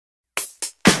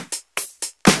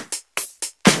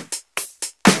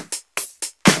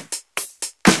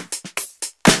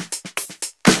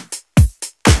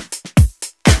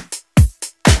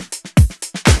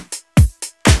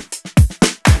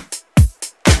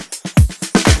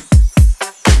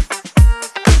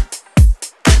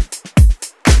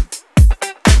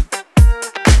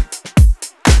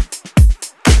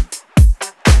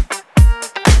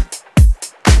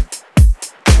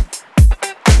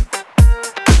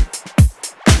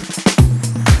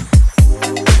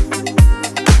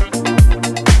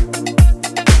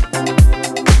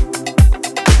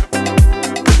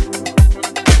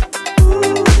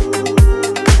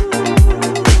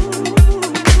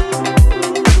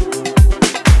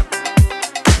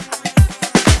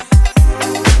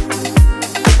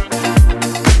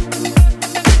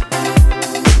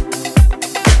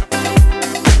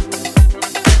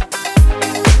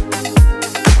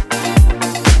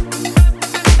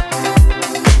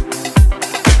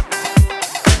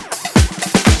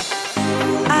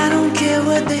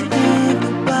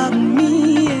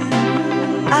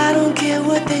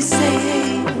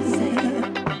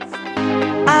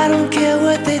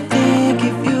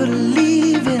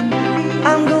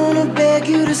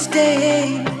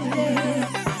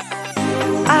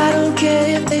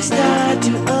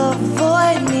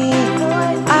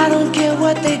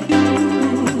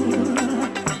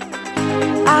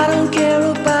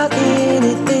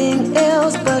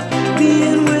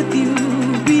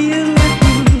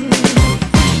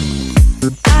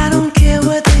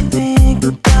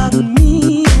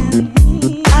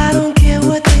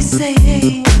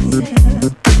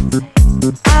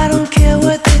I don't care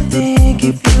what they think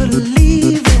if you're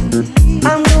leaving.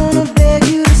 I'm gonna beg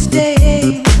you to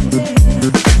stay.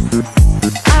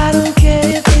 I don't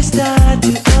care if they start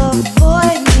to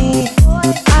avoid me.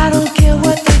 I don't care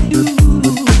what they do.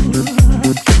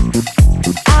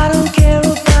 I don't care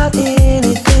about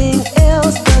anything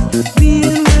else but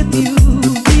being with you,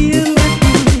 being with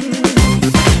you.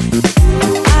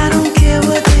 I don't care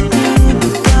what they think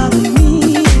about me.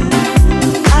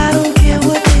 I don't care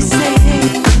what they say.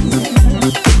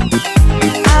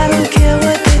 I don't care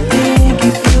what they think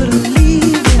if you're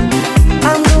leaving.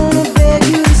 I'm gonna beg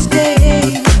you to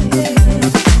stay.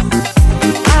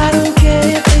 I don't care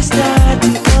if they start to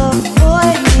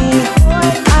avoid me.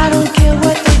 I don't care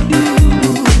what they do.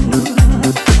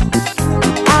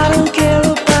 I don't care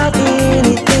about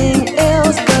anything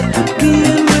else but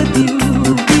being with you,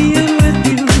 being with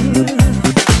you.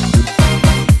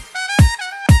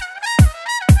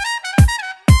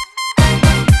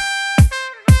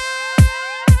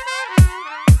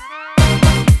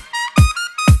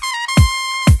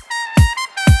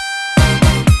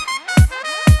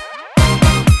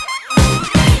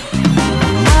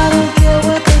 I don't care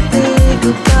what they think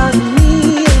about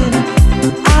me, and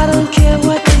I don't care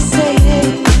what they say.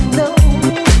 No,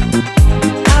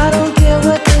 I don't care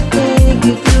what they think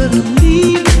if you're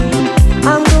leaving.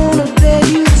 I'm gonna beg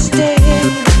you to stay.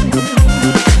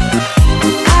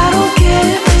 I don't care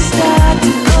if they start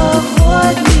to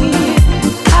avoid me.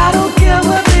 I don't care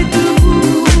what they do.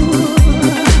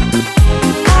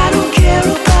 I don't care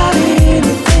about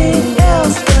anything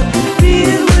else but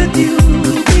being with you,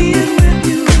 being with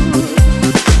you.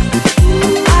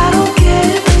 I don't care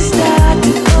if they start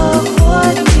to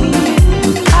avoid me.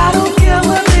 I don't care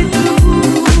what they do.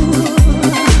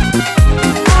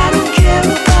 I don't care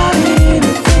about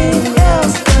anything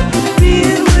else but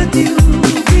being with you,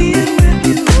 being with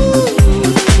you.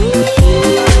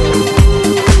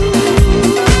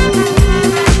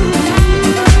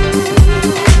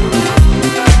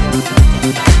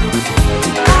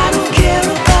 I don't care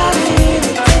about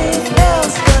anything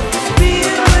else but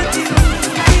being with you,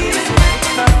 being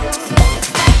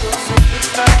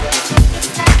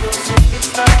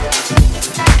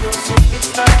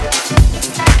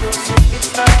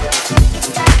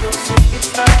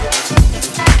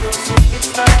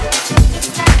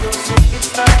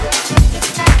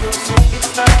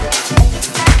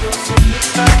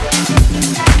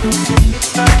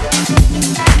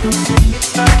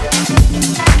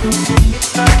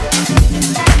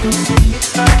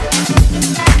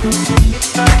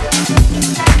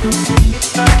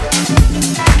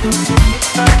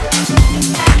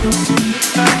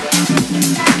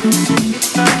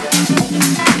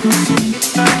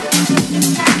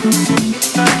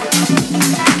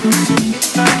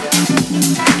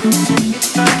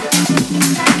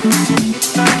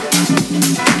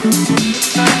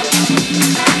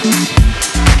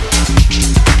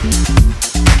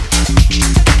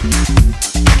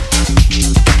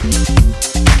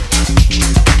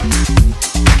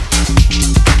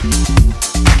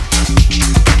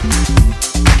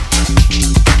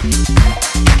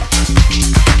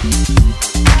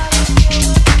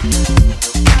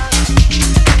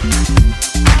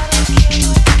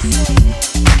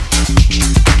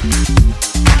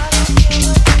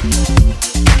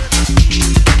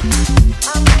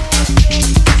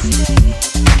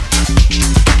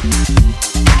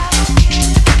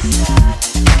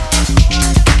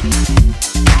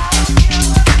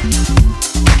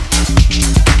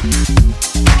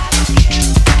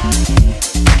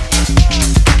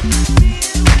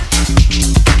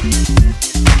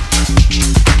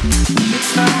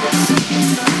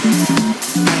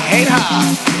Hate her.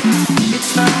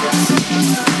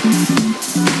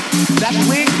 That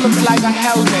wig looks like a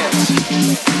helmet.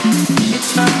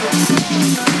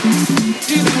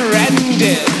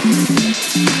 Defriended.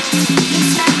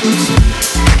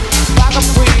 Like a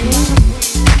queen.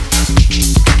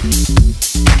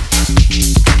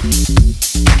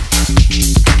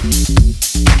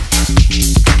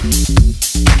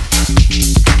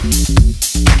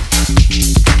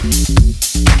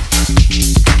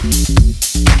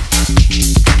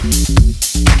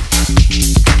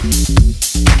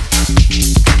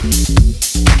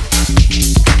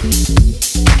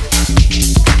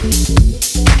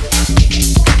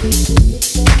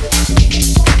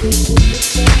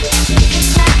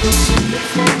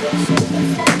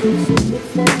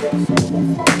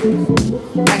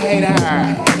 I hate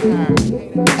her. She's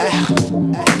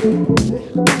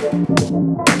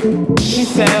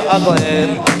so ugly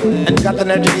and got the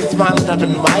nerve to be smiling up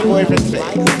in my boyfriend's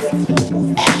face.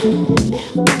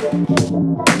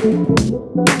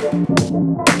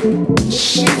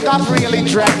 She's got really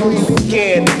dreadful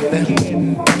skin.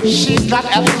 She's got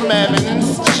Ethel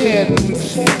Merman's chin.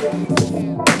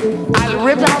 I'll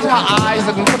rip out her eyes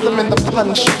and put them in the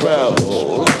punch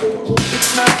bowl.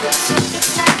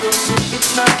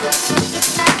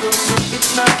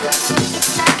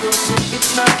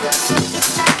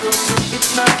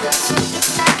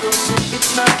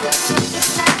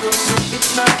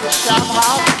 Shove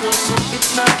her,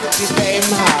 defame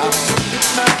her,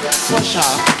 push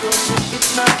her,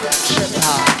 trip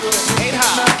her, hate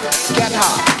her, get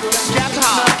her,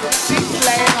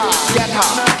 deflame her, get her,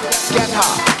 get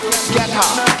her, get her,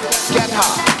 get her,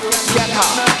 get her,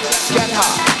 get her,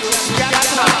 get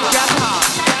her, get her.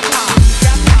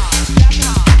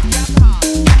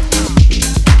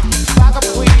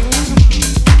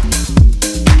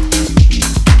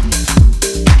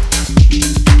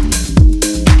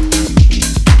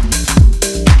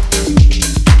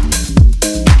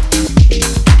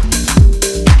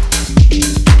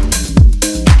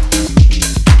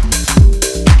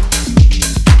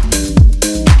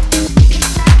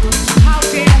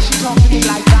 Talk to me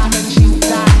like that and she's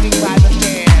standing by the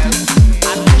stairs. I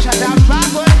push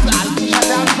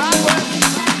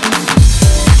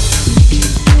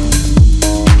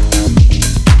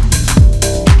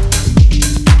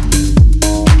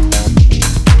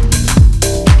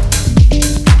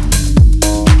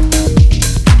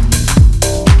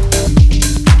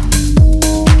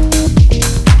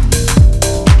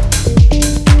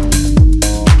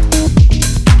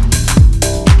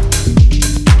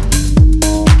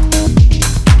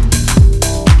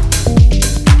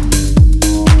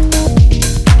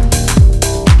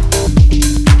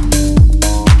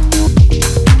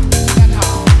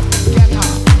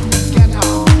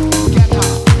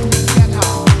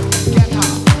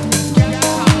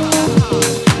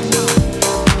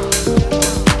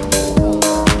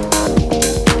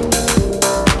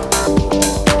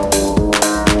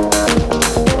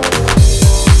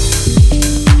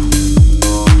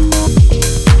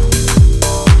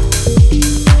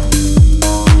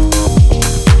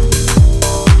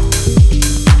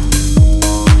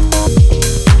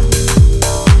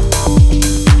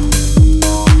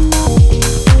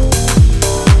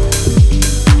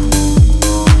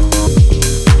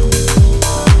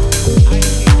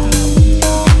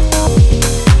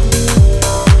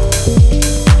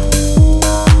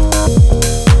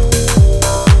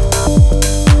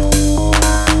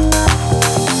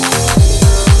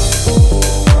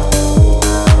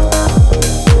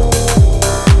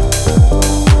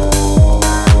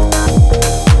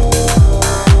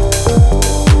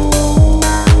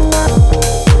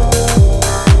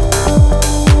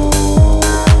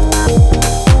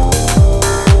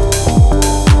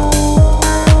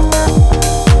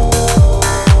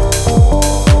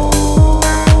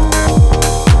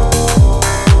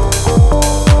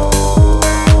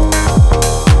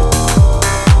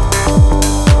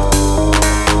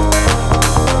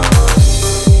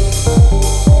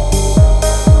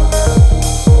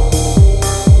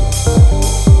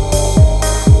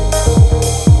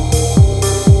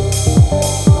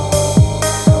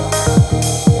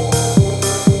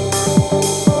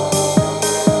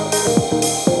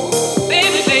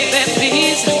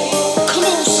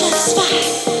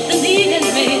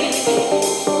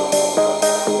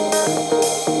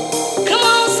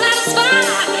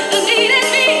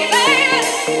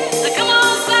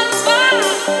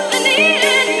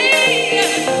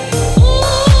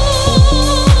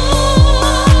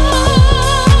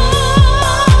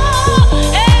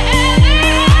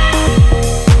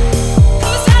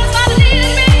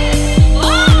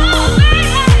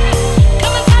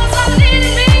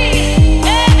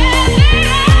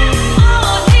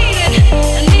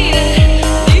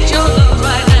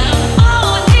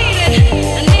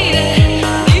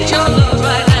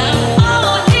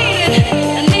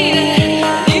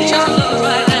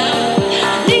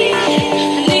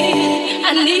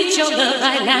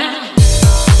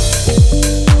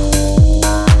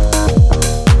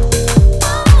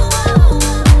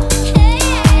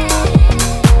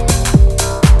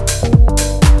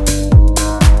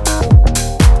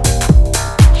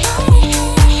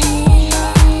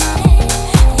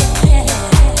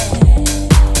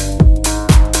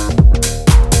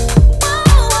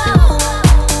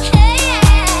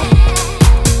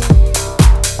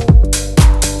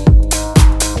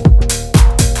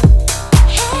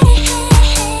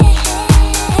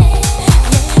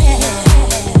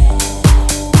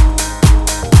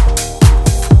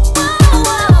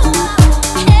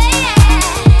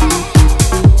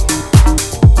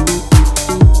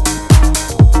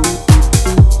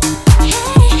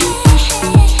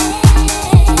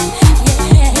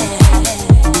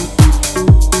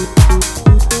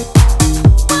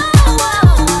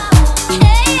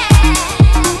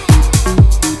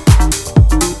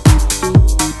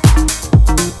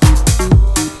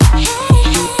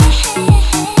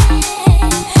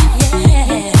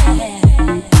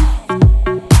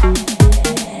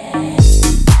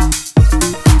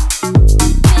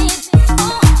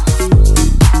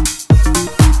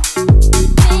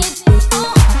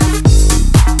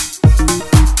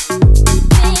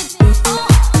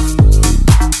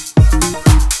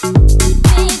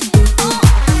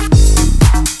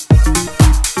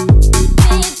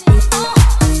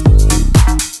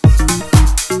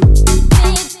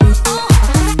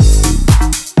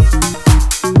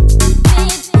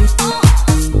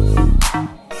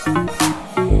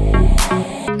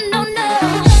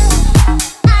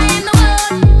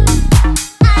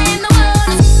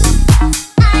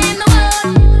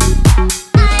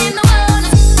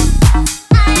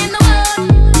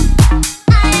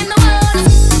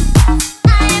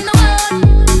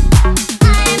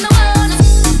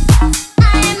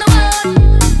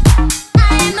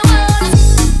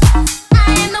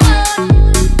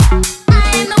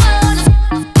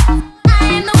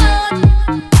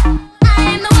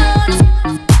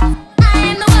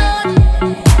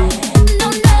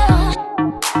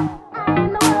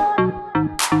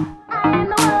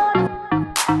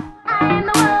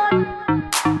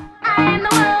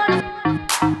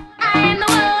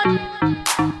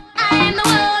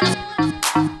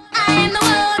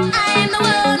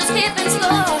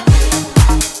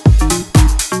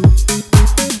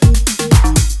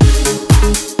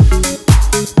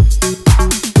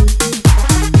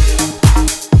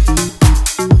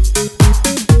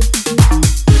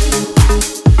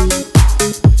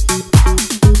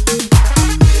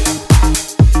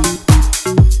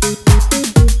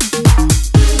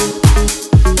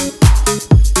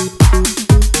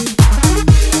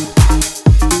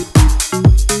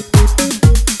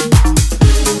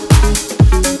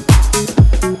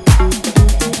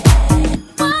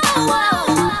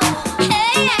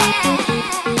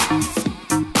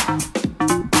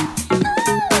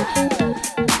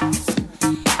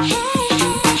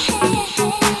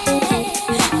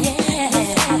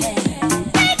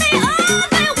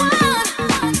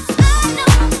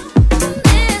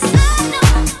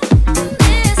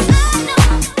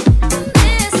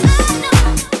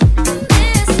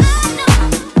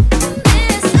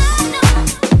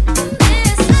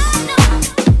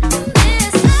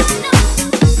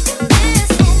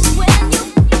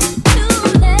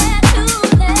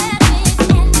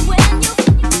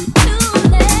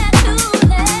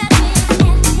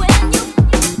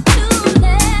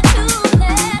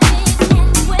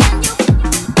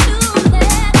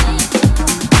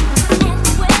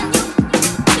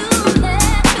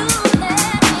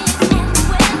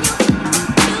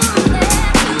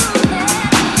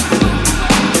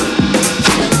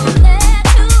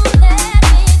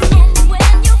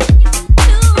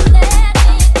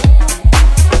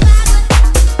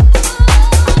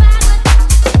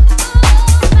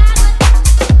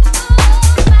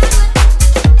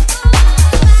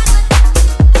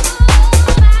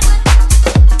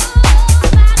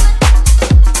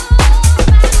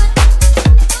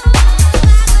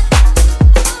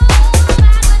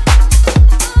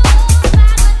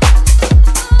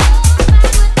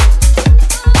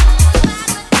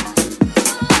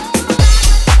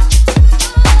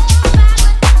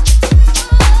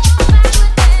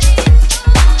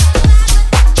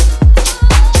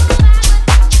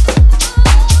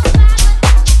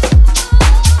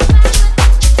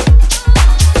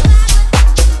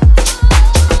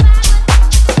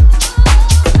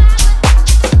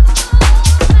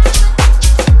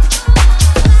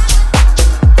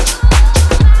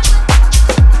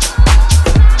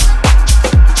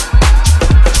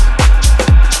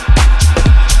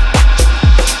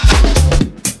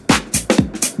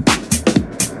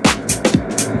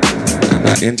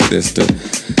this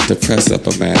to press up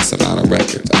a mass amount of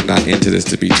records. I'm not into this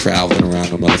to be traveling around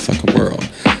the motherfucking world.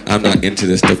 I'm not into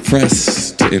this to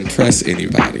impress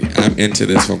anybody. I'm into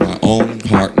this for my own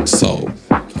heart and soul.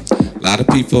 A lot of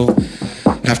people,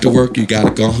 after work, you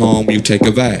gotta go home, you take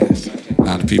a bath. A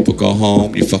lot of people go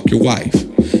home, you fuck your wife.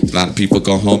 A lot of people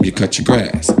go home, you cut your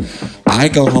grass. I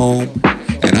go home,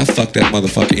 and I fuck that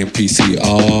motherfucking MPC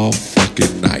all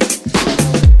fucking night.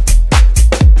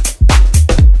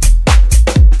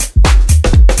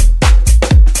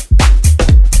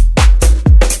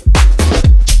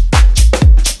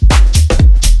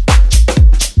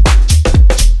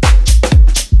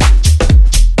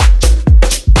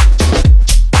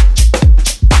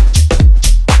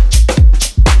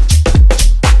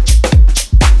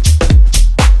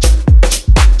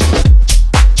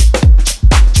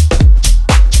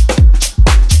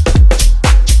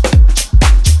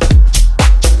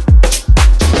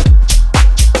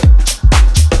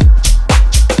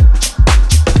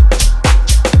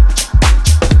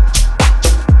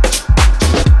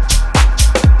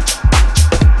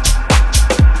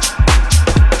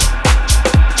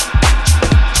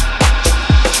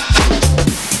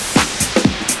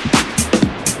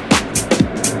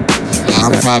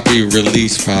 Probably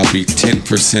release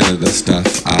 10% of the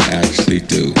stuff I actually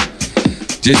do.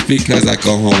 Just because I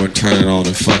go home and turn it on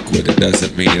and fuck with it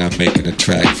doesn't mean I'm making a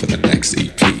track for the next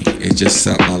EP. It's just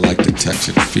something I like to touch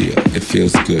and feel. It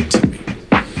feels good to me.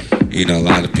 You know, a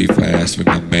lot of people ask me,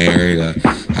 I'm married,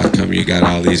 how come you got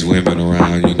all these women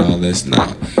around, you know, this?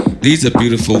 No. These are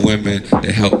beautiful women that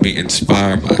help me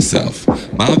inspire myself.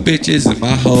 My bitches and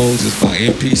my hoes is my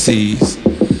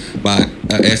MPCs, my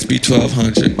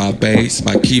SB1200, my bass,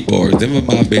 my keyboards. Them are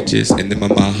my bitches and them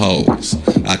are my hoes.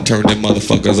 I turn them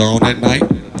motherfuckers on at night.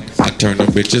 I turn them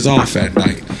bitches off at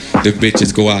night. Them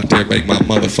bitches go out there and make my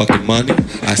motherfucking money.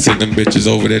 I send them bitches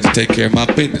over there to take care of my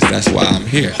business. That's why I'm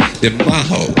here. Them my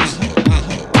hoes.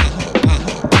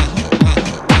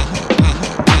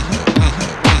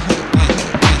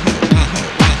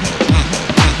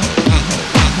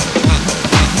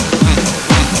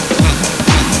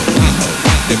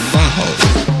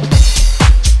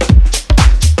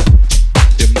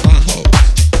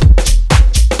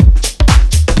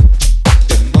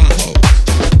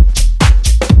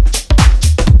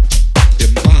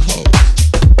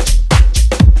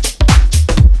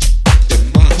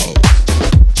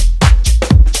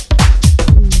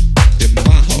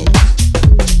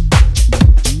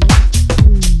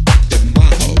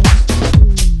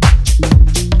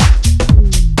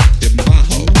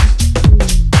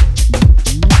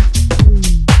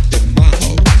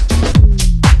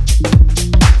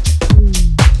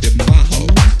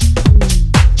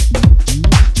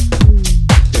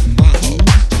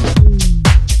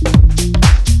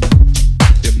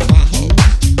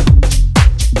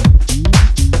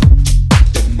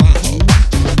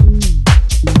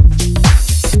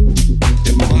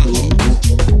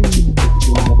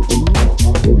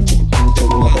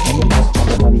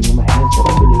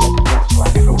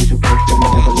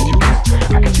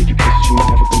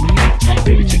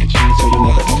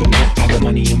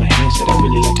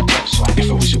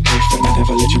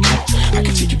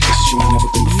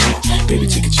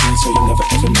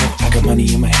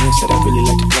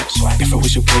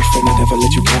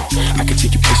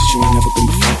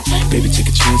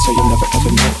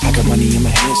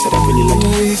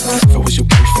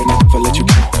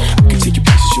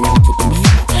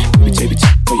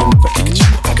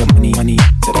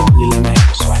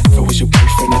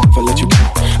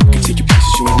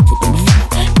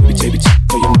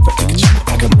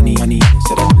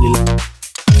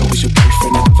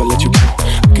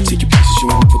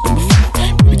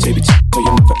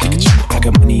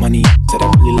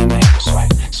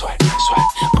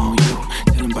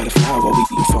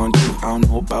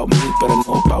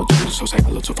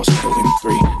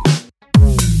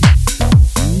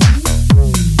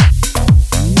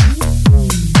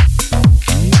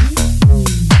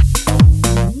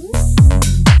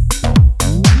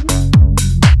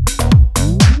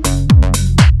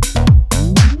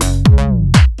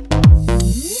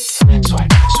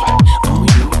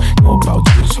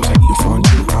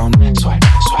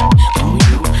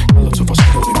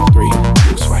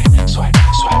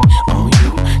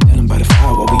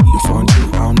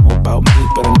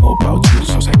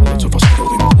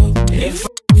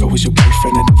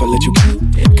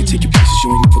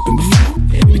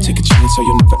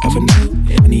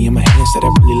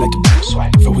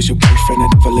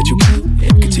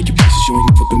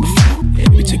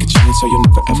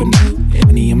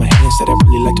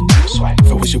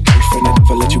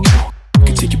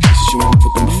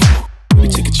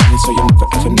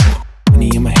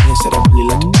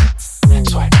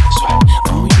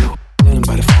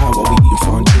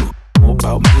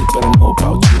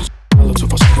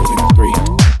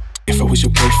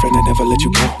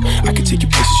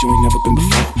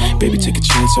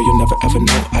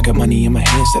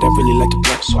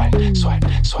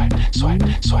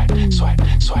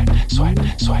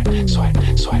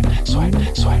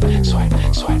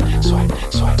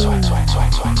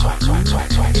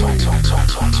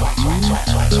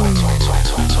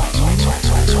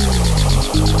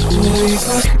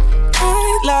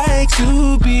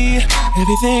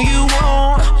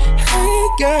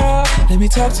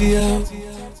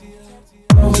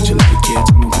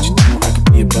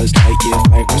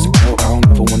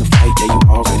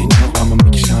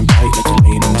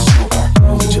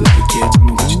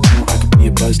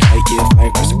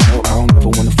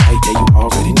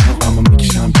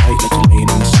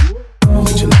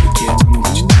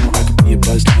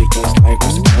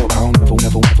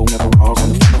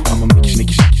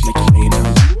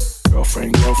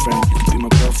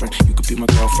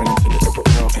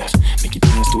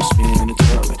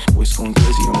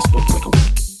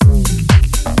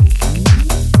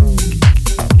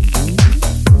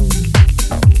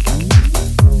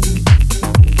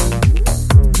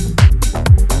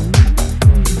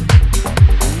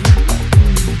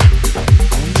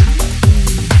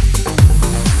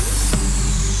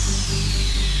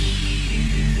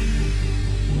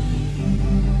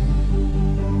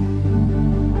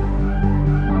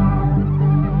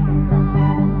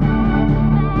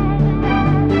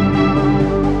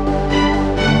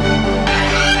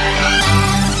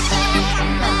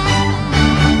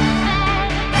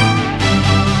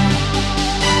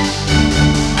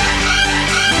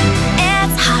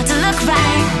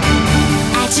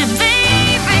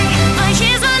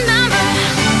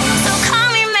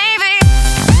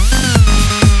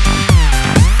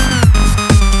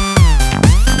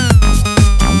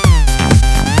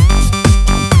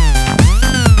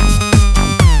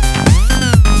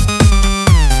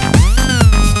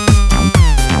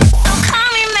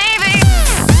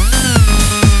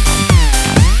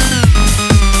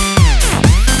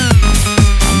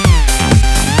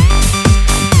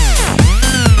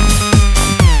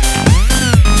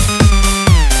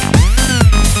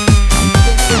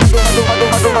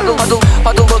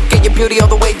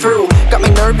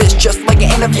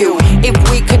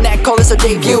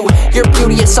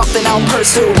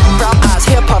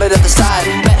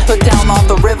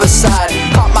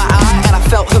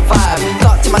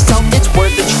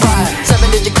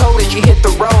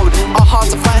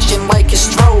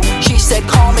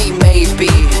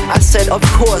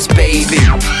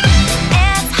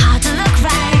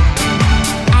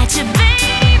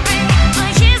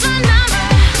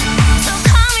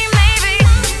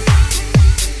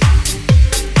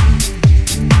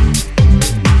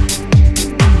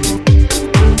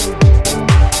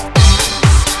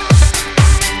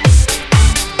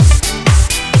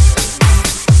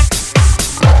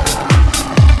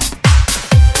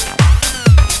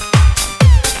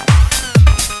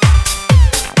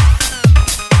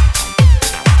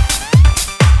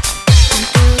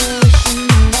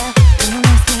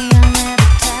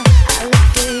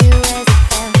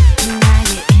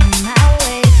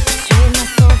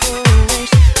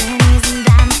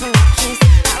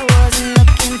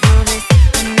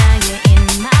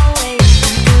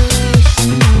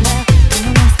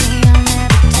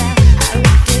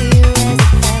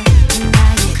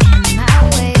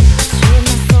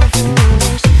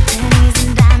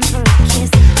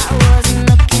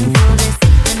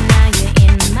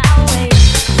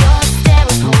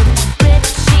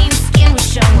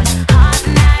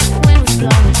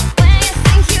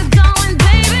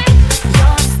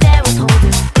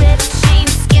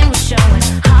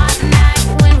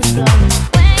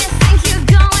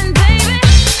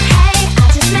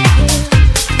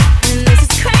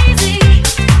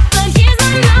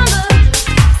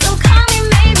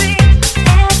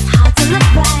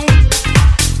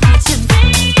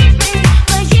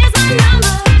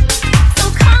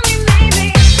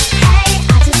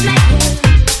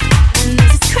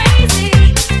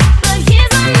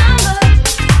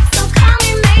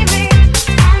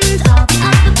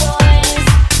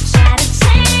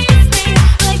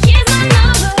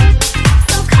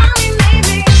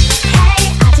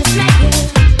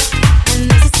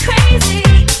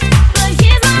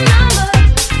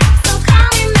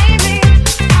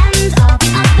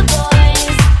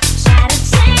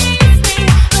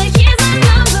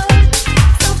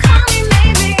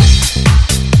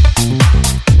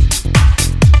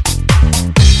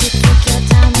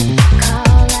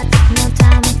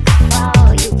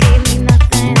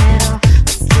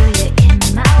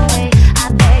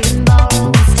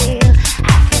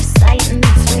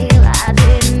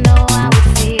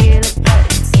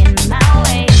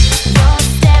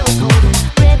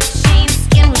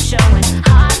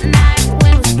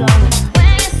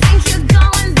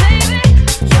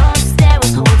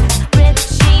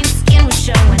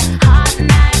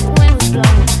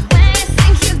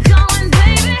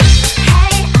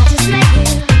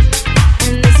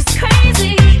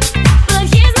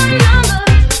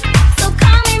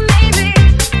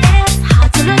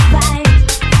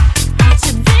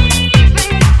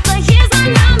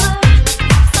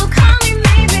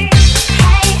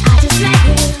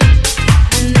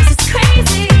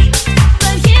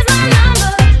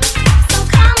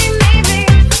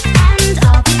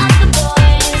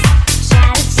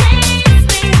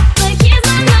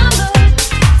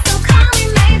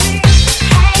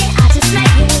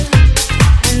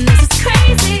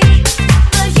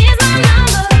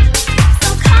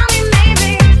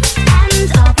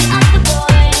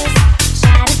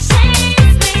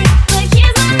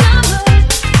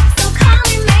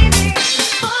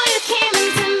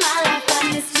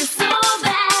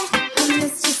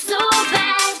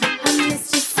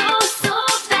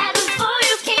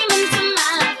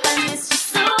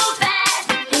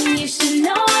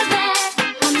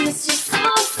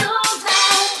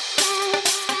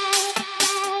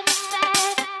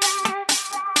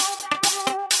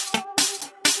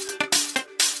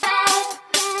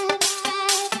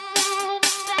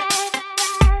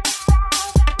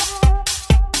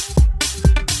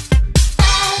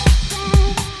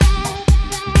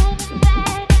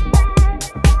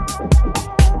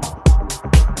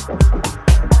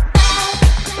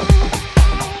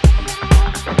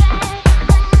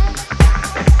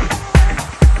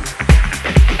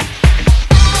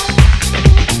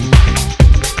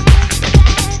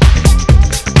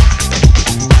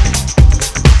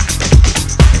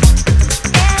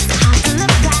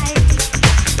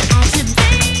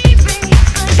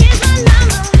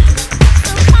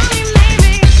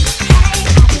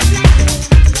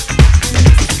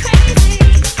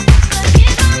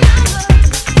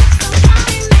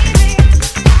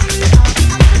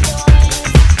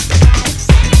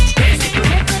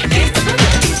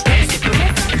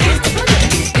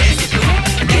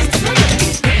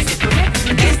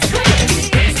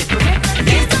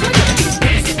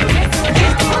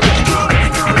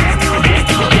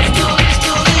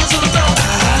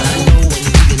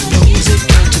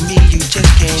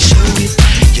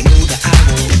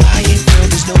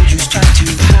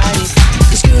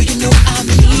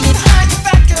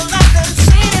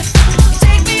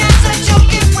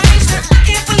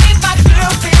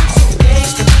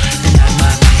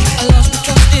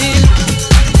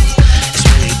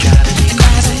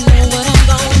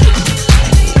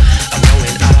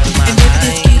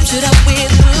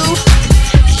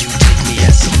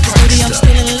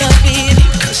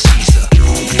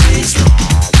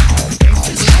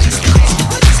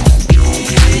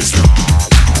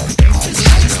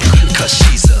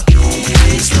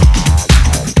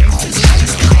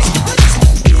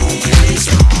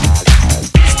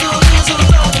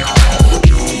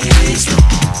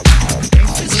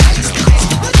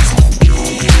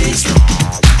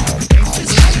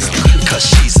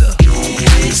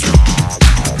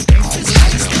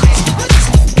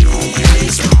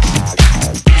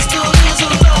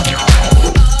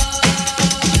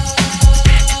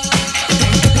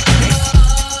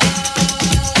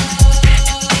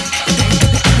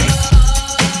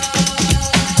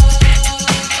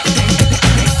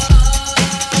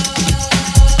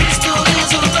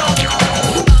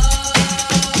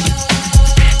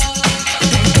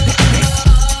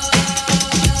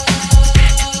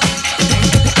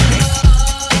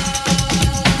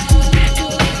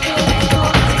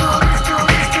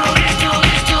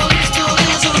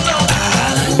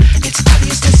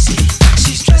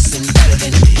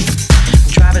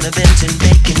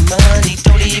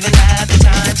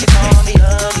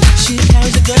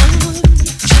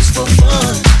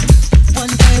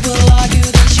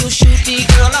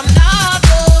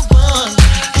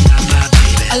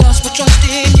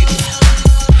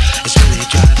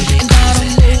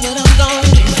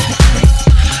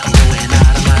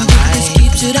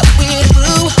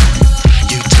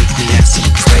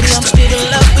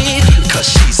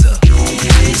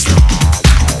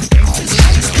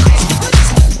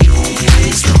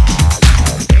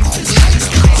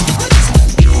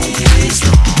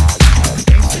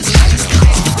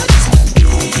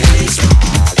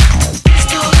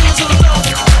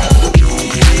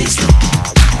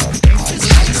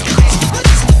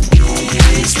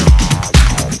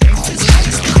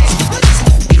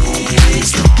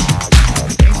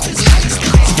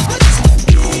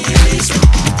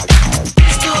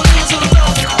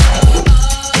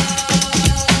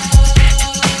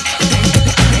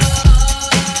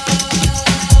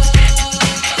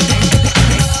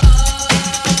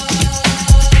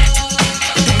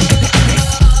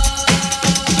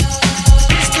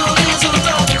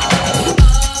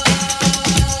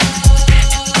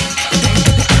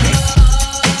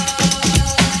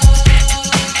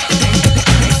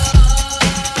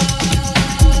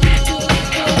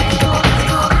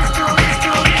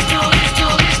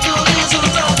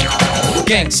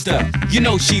 gangster. You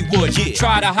know she would.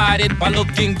 Try to hide it by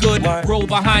looking good. Roll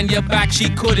behind your back, she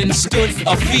couldn't. Stood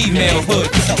a female hood.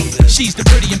 She's the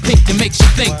pretty and pink that makes you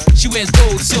think. She wears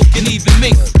gold, silk, and even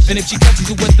mink. And if she catches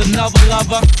you with another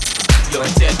lover, you're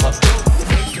dead for good.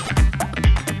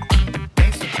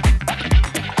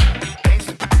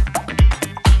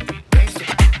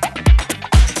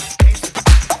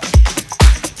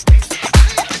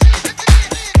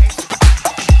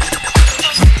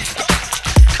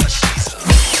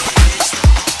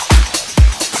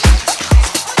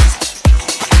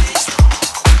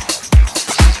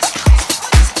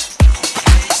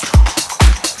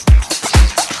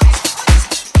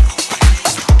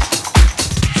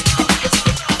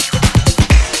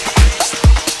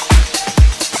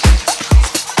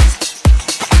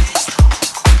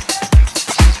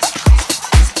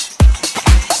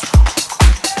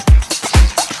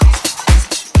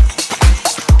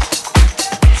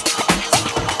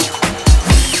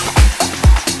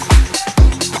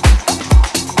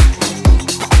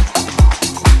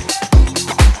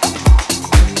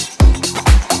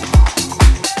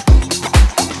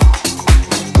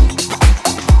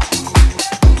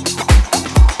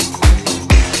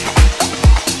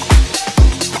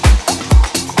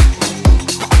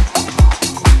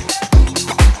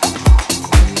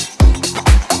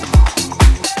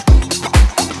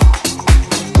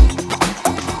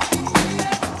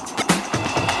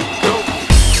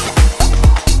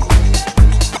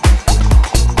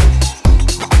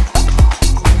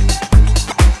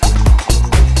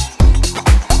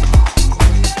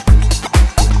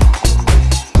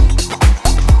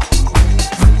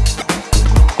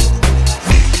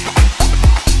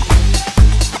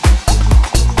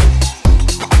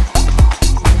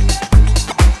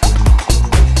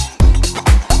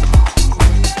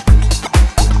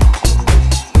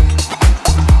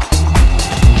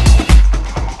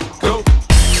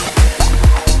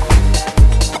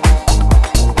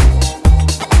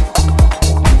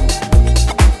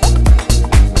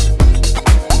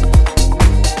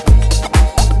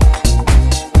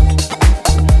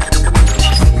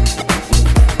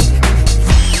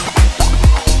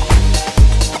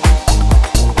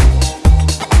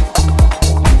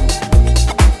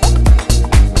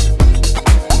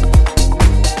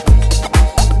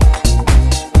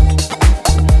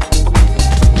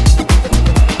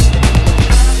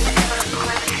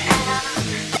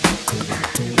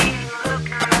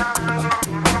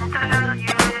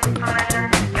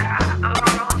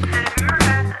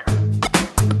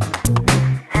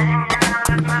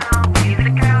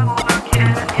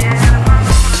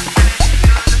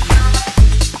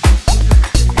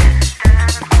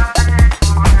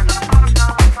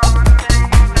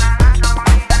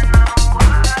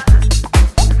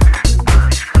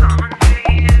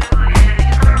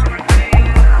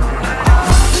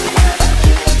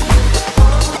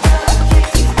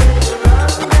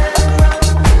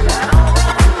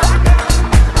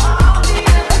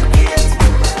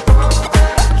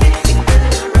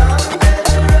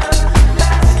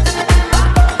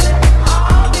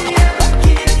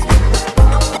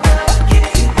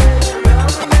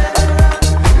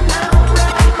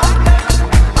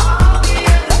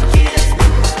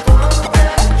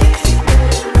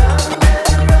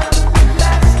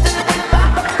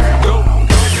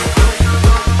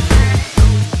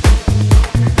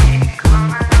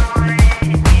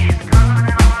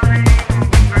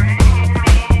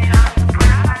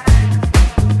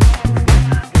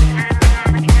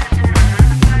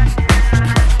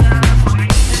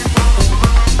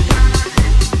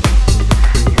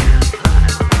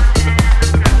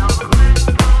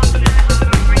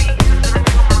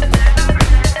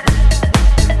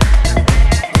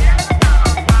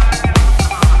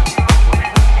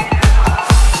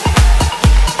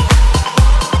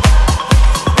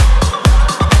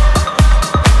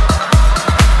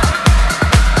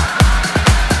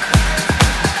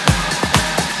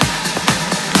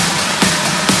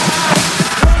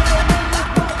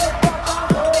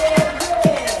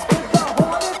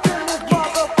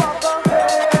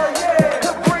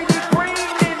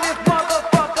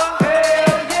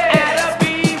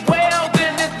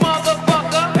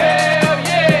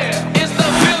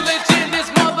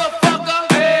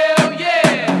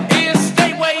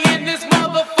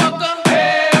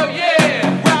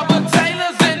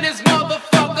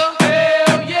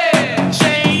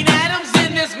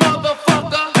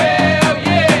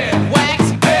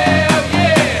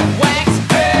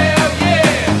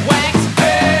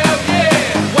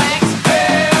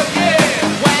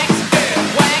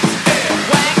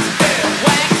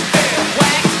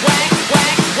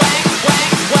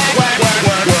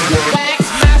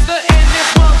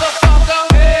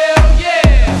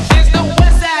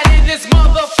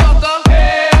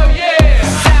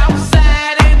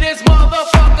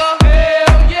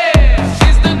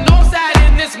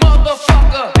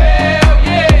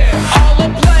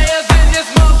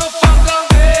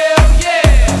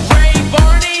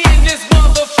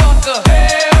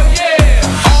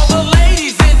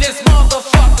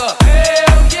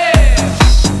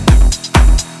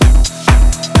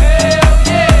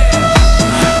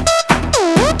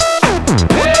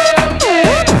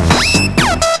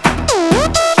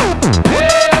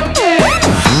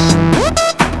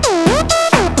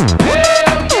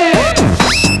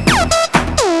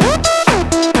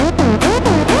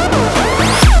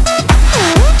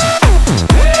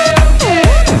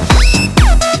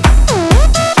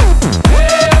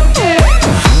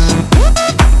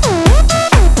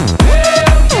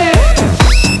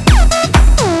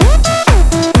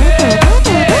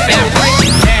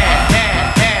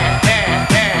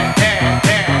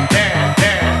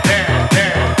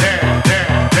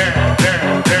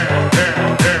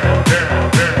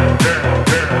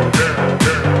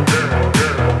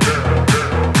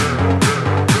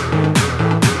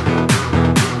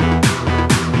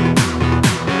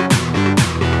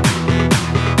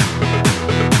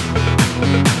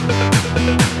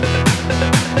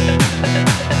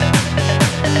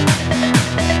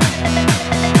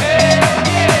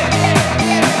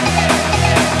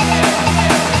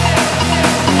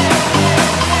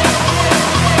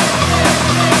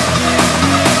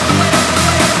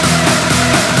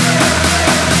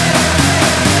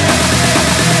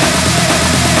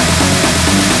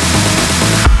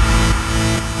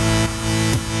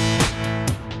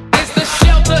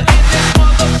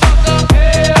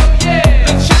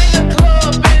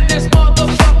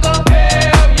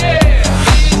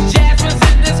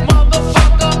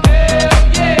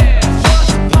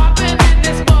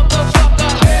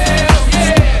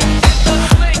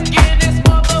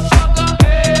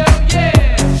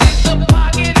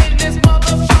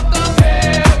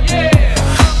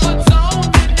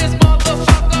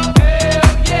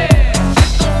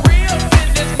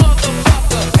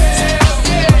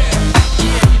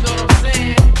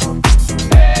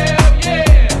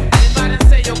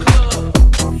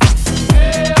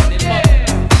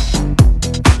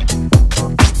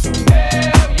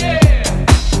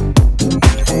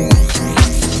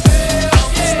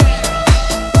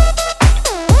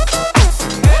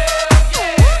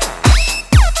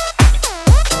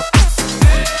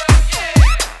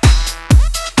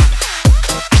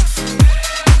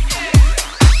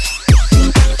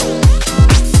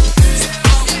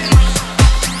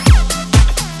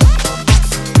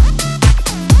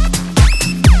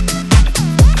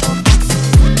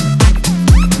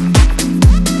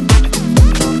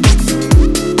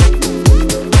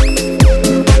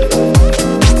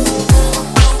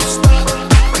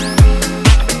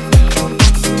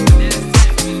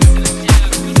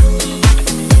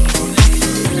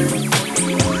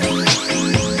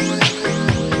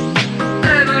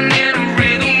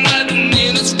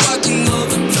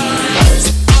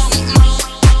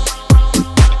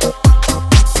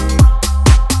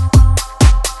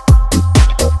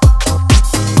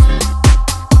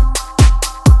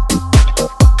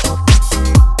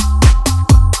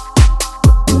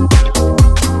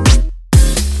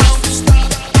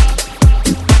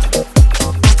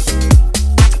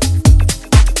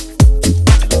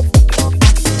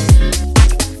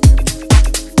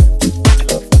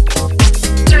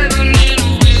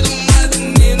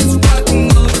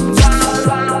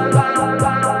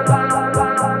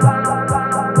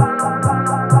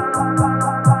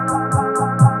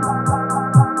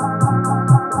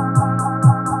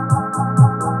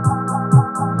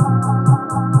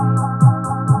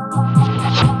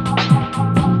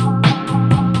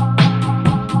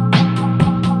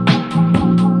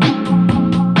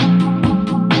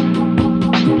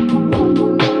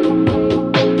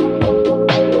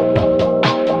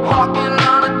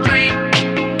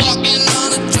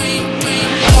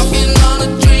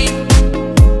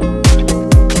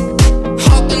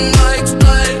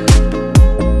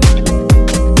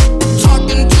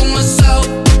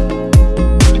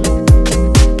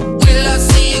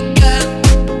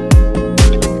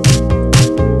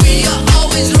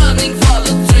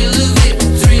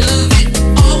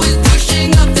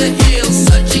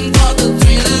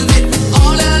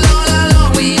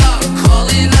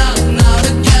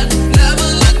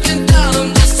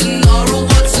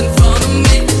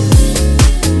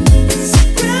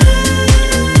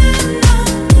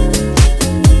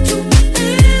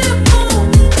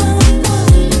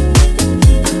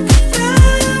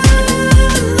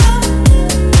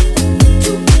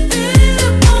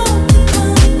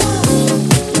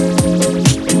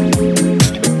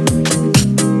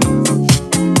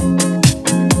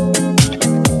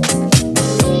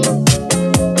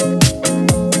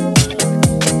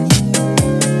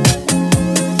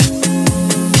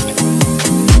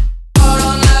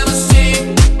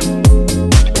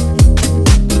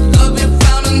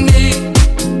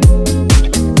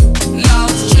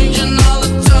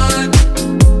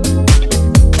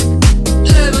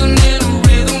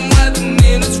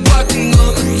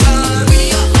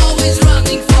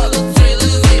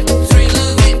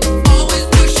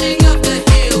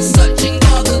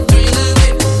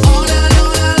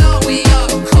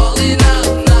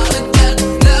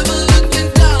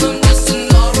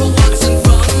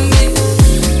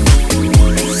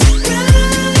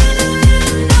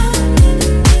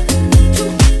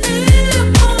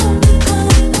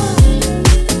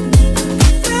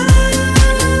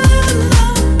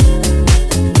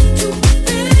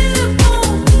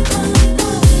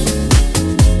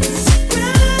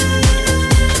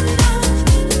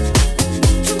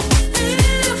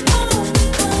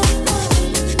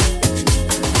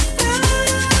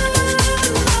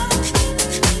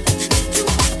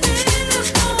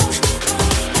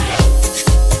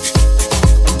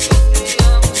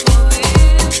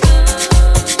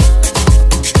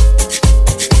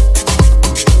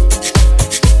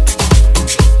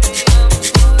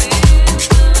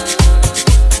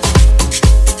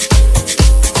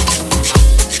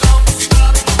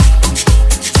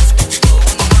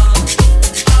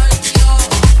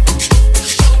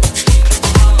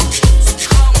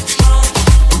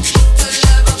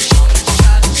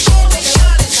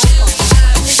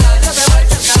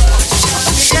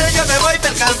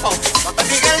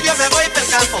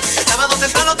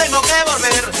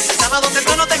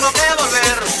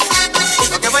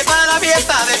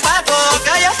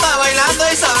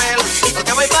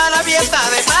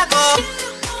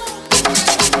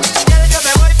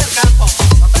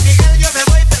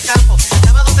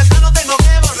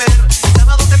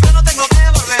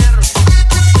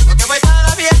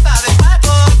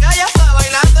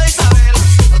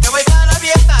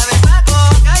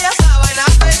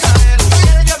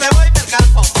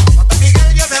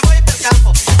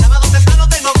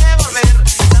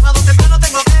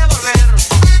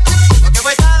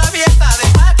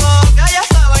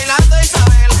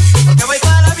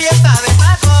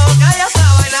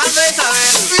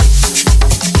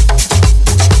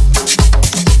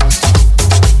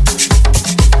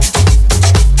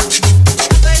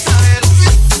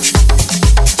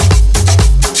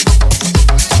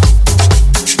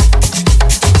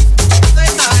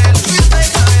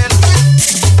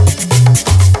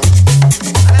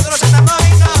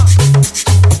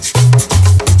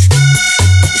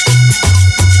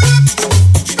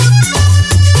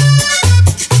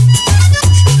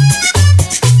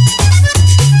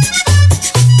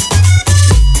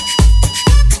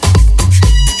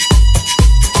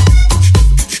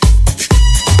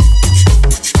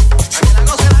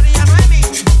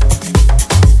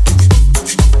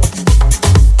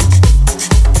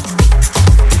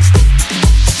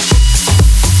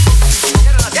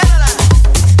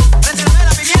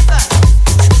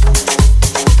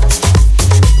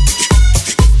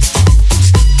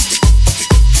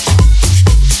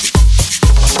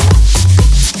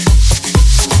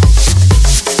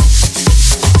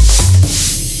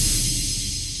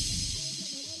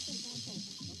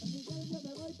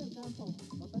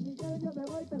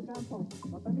 campo.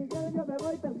 Papá Miguel, yo me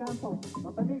voy pel campo.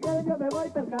 Papá Miguel, yo me voy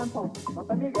pel campo.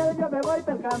 Papá Miguel, yo me voy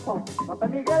pel campo. Papá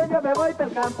Miguel, yo me voy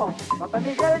pel campo. Papá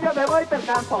Miguel, yo me voy pel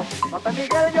campo. Papá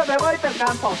Miguel, yo me voy pel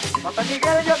campo. Papá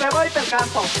Miguel, yo me voy pel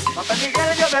campo. Papá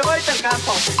Miguel, yo me voy pel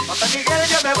campo. Papá Miguel,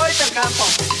 yo me voy pel campo.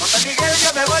 Papá Miguel, yo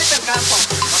me voy pel campo.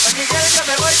 Papá Miguel, yo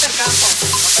me voy pel campo.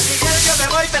 Papá Miguel, yo me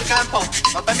voy pel campo.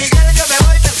 Papá Miguel, yo me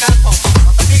voy pel campo.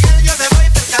 Papá Miguel, yo me voy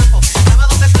pel campo.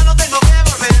 Sábado temprano tengo que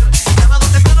volver. Sábado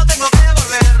temprano tengo que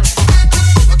volver.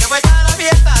 Porque voy para la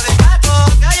fiesta de Paco,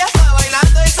 que allá está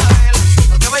bailando Isabel.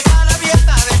 Porque voy para la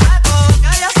fiesta de Paco, que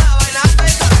allá está bailando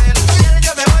Isabel. Miguel,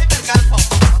 yo me voy pel campo.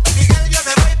 Papá Miguel, yo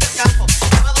me voy pel campo.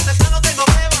 Sábado temprano tengo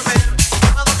que volver.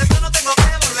 Sábado temprano tengo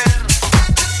que volver.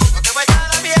 Porque voy para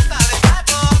la fiesta de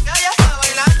Paco, que allá está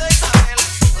bailando Isabel.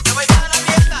 Porque voy para la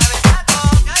fiesta de Paco,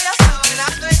 que allá está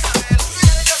bailando Isabel.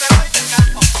 Miguel, yo me voy pel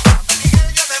campo.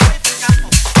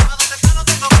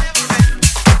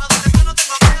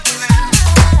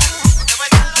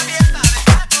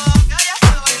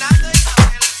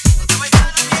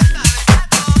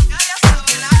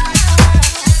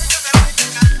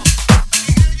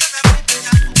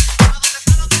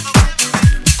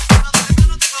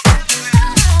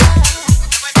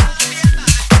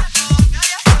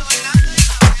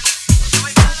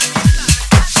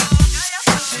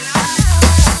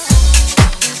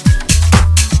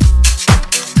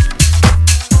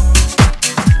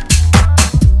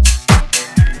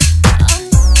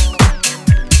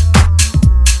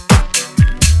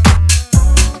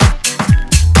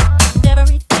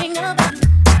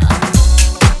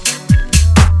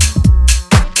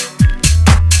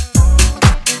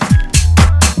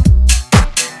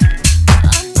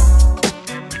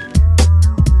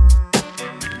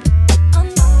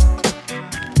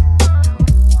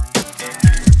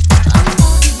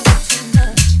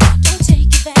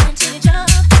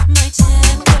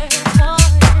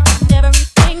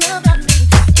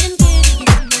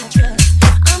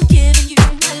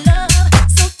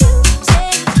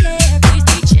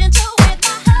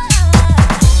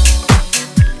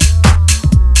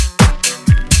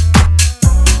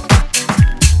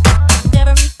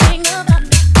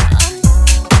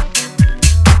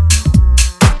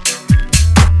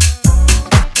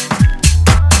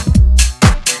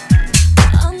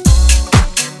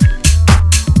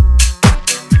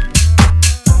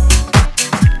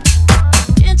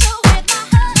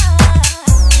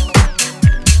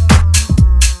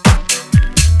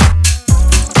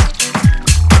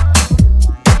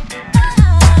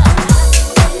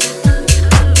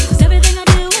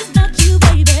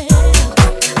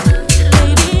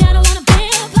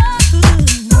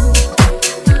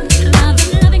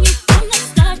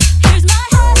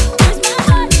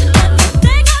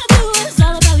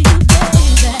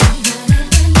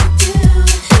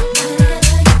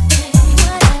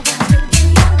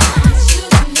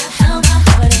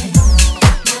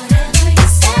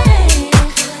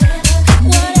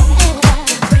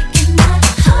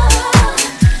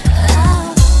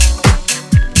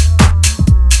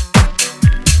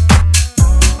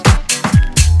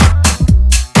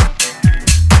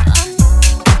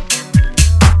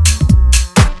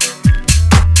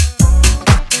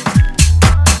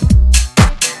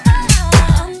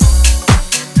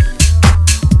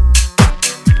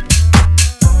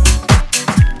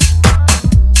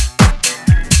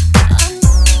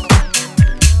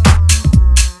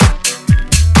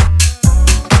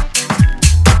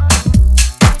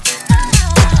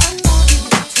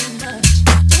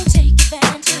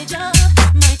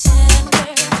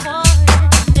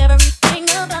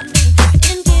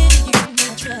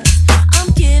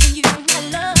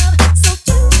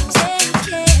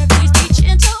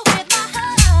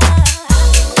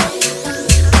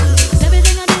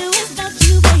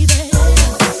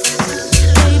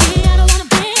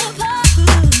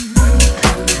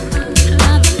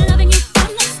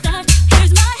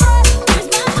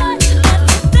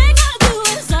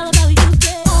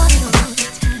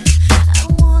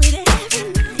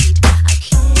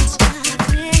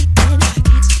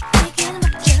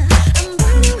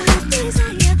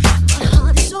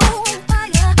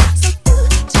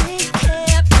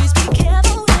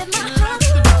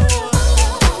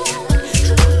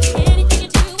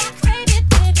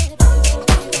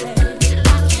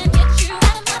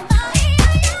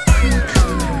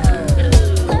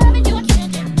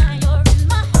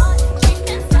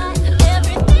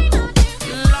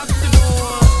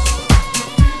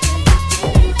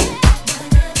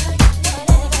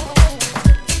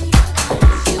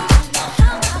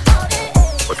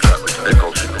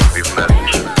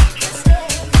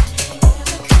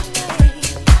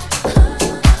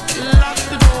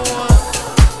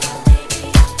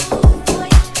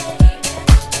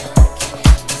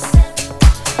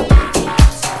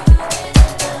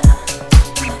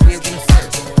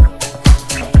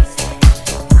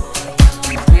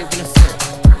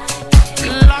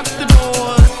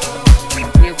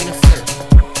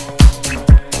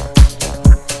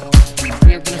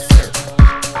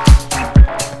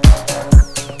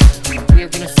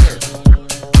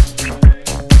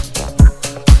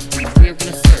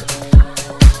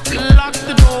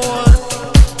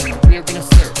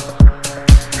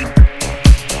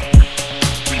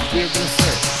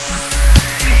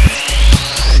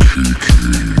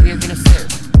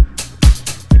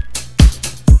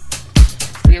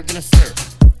 We're gonna serve.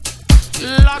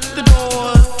 Lock the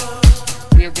doors.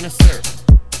 We're gonna serve.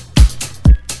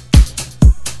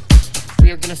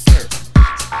 We're gonna serve.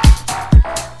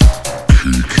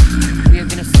 We're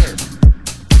gonna serve.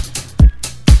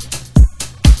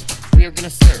 We're gonna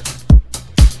serve.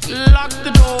 Lock the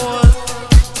doors.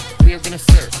 We're gonna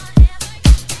serve.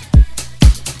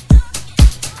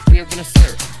 We're gonna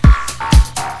serve.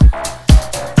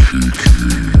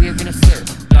 We're gonna serve.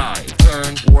 Die,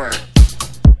 burn, work.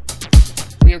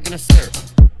 We're gonna serve.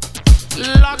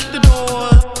 Lock the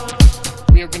doors.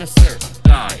 We're gonna serve.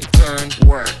 Die, burn,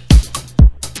 work.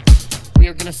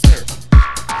 We're gonna serve.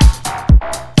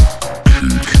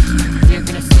 We're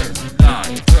gonna serve.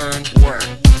 Die, burn, work.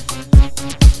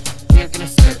 We're gonna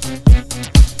serve.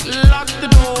 Lock the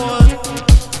doors.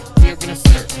 We're gonna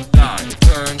serve. Die,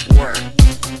 burn, work.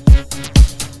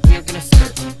 We're gonna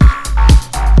serve.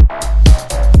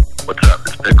 What's up?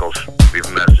 It's Pickles. Leave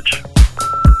a message.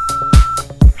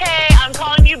 Hey, I'm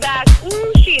calling you back.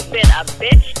 Ooh, she's been a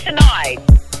bitch tonight.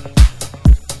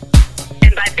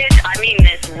 And by bitch, I mean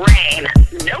this rain.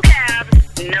 No cabs,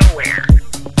 nowhere.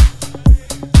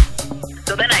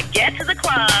 So then I get to the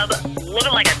club,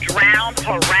 looking like a drowned,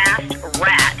 harassed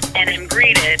rat, and am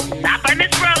greeted not by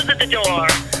Miss Rose at the door,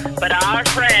 but our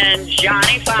friend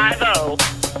Johnny 5-0.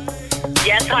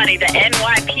 Yes, honey, the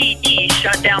NYPD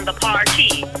shut down the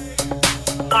party.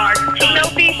 Party. No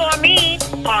fee for me.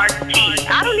 Party.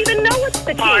 I don't even know what's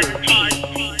the party.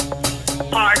 Party.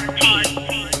 Party.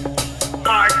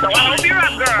 So I hope you're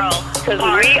up, girl, because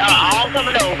we are all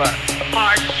coming over.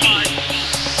 Party.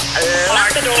 Lock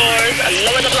the doors,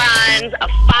 lower the blinds,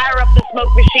 fire up the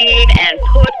smoke machine, and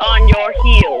put on your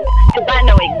heels, because I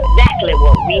know exactly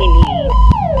what we need.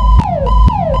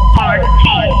 Party.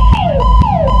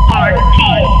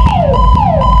 Party.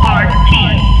 Party.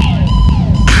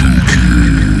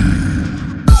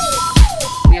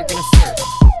 We're gonna serve.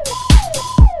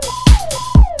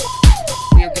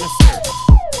 We're gonna serve.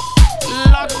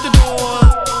 Lock the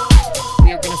doors.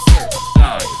 We're gonna serve.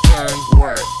 Die, burn,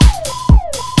 work.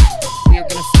 We're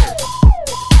gonna serve.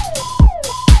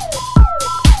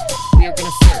 We're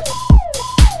gonna serve.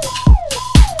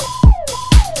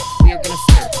 We're gonna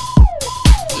serve.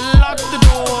 Lock the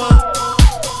doors.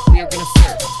 We're gonna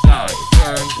serve. Die,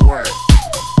 burn, work.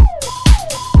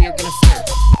 We're gonna serve.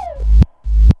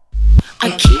 A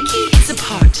kiki is a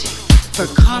party for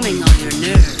calming all your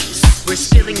nerves. We're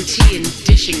spilling tea and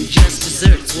dishing just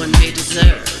desserts one may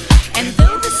deserve. And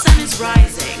though the sun is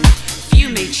rising, few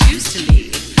may choose to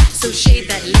leave. So shade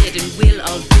that lid and we'll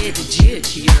all bid adieu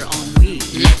to your ennui.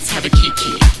 Let's have a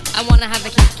kiki. I wanna have a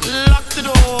kiki. Lock the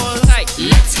doors. Tight.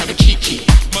 Let's have a kiki.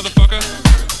 Motherfucker.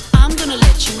 I'm gonna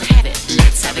let you have it.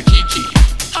 Let's have a kiki.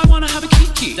 I wanna have a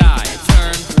kiki. Die,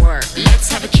 turn, work.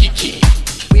 Let's have a kiki.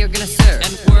 We are gonna serve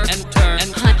And work and turn.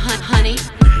 and Honey.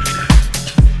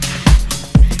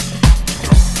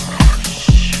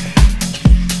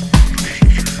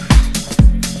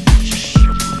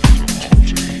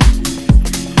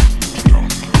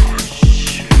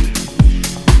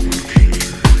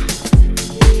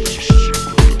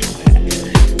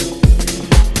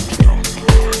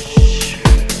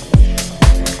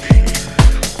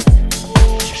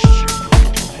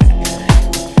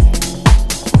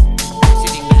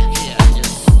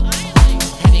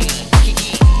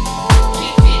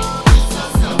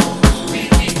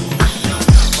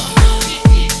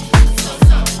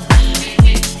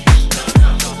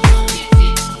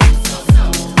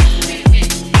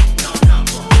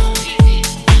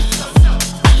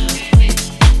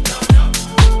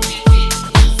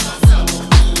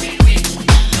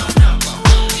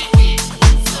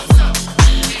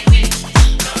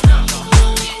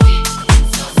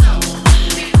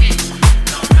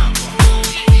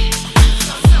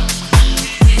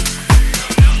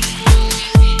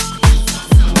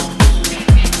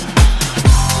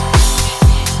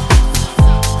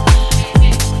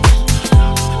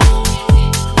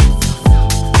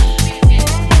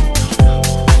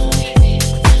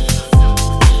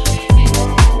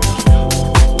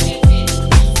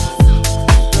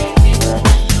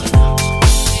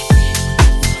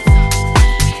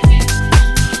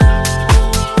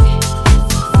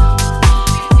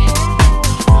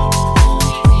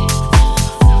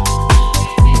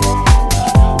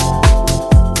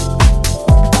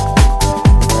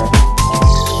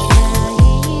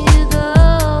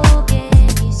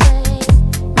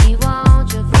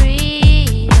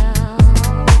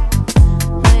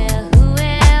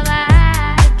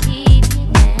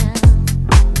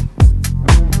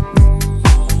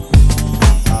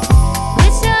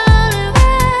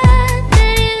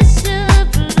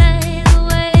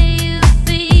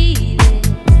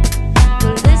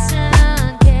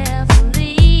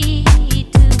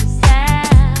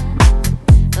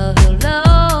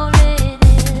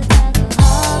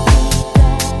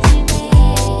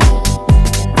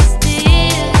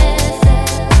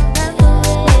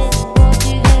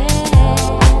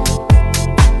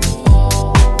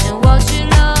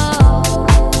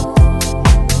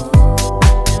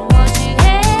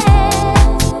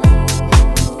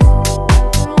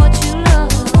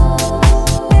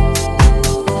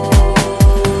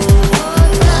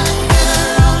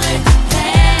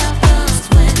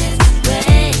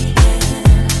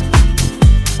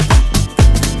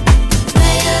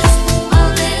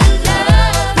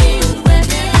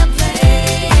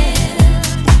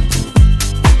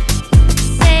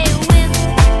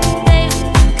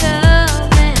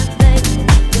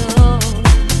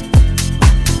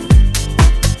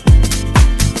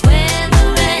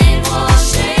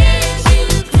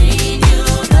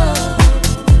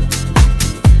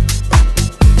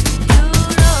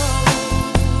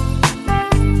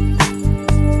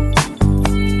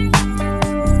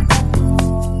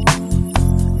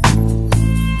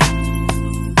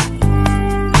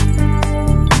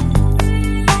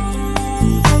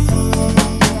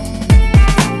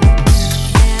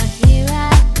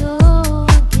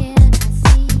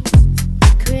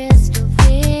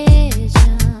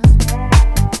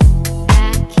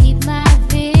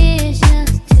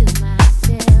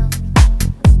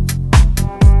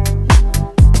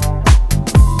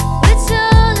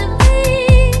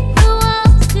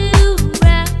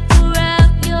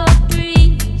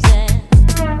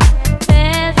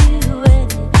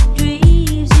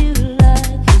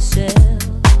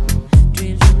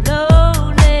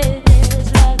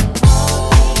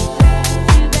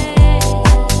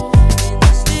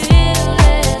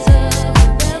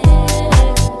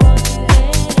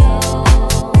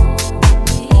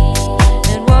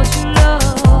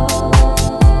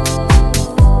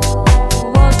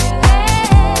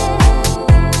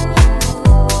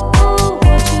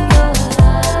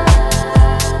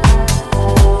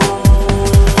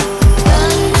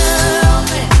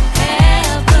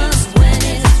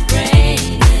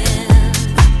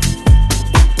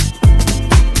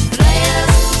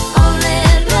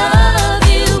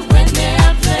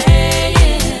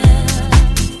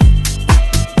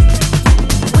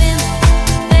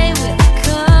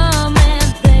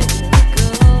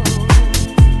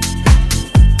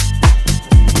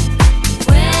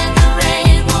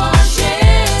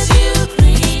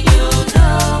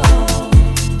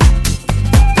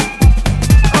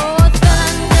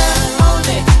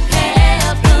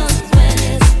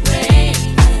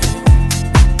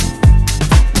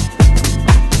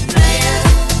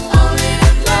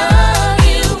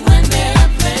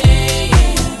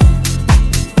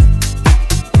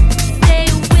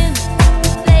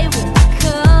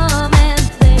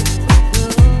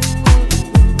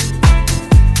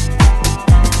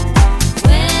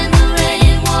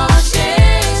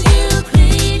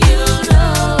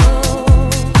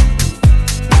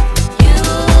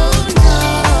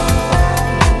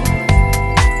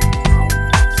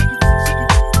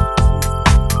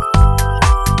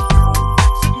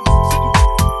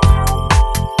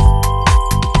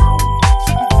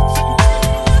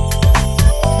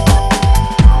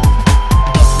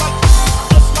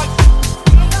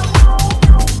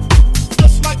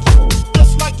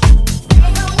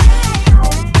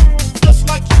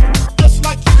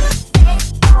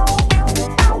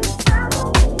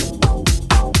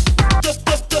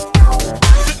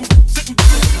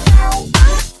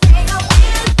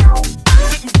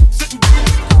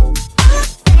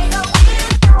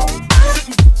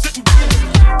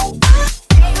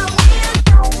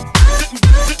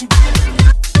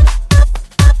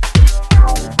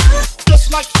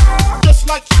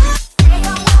 like you.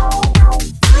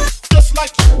 Just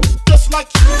like you, just like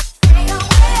you.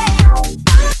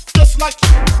 Just like you,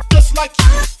 just like you.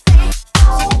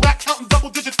 Sitting back counting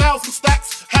double-digit thousand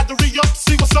stacks. Had to re-up,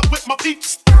 see what's up with my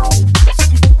peeps.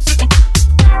 Sitting.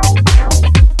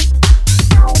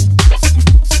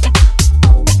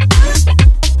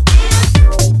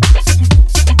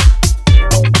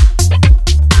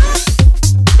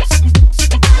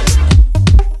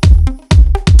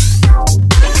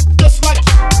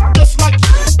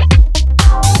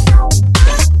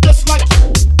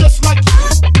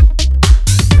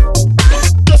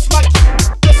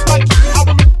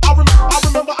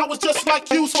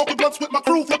 With my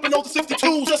crew flipping over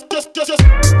 62s, just.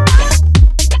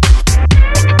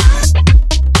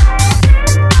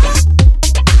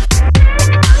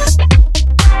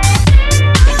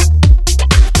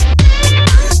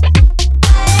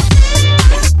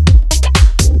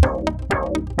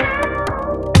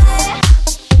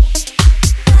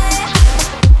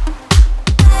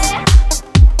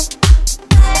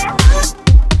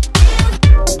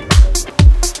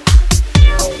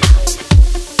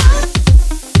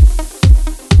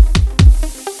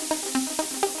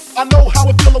 I know how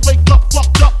it feel to wake up,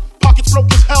 fucked up. Pockets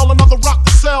broke as hell, another rock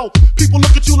to sell. People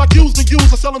look at you like you's the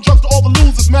user, selling drugs to all the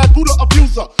losers, mad Buddha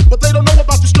abuser. But they don't know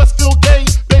about your stress-filled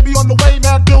days. Baby on the way,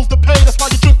 mad bills to pay. That's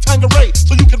why you drink Tanqueray,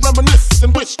 so you can reminisce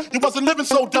and wish you wasn't living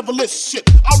so devilish. Shit,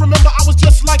 I remember I was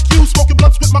just like you, smoking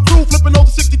blunts with my crew, flipping over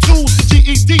 62s. The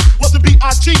GED wasn't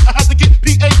B.I.G. I had to get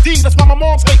P.A.D. That's why my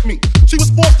moms hate me. She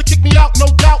was forced to kick me out, no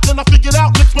doubt. Then I figured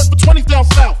out licks went for 20s down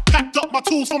south. Packed up my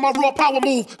tools for my raw power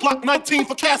move. Glock 19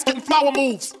 for casket and flower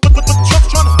moves. But the truck's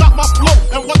trying to stop my flow,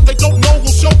 and what they don't know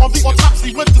will show on the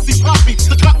autopsy. Went to see Poppy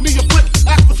to cop me a brick.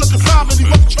 Asked for such a assignment, he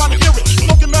wasn't trying to hear it.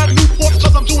 Smoking mad Newport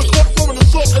cause I'm doing court for an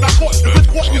assault that I caught in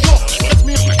Bridgeport, New York. Catch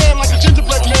me if you can like a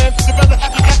gingerbread man. You better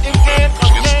have your hat in hand,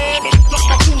 cause man, duck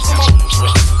my tools for my,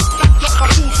 duck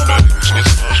my tools for my,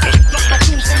 duck my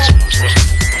tools for my,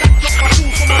 duck my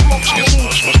tools for my raw power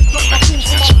moves. Duck my tools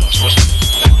for my,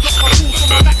 duck my tools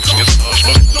for my back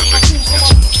duck my tools for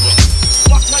my,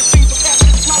 Glock 19 for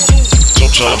casket and flower moves.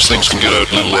 Sometimes things can get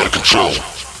a little out of control.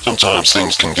 Sometimes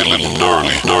things can get a little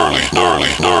gnarly.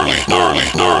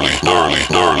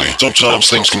 Sometimes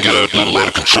things can get a little out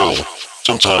of control.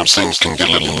 Sometimes things can get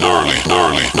a little gnarly.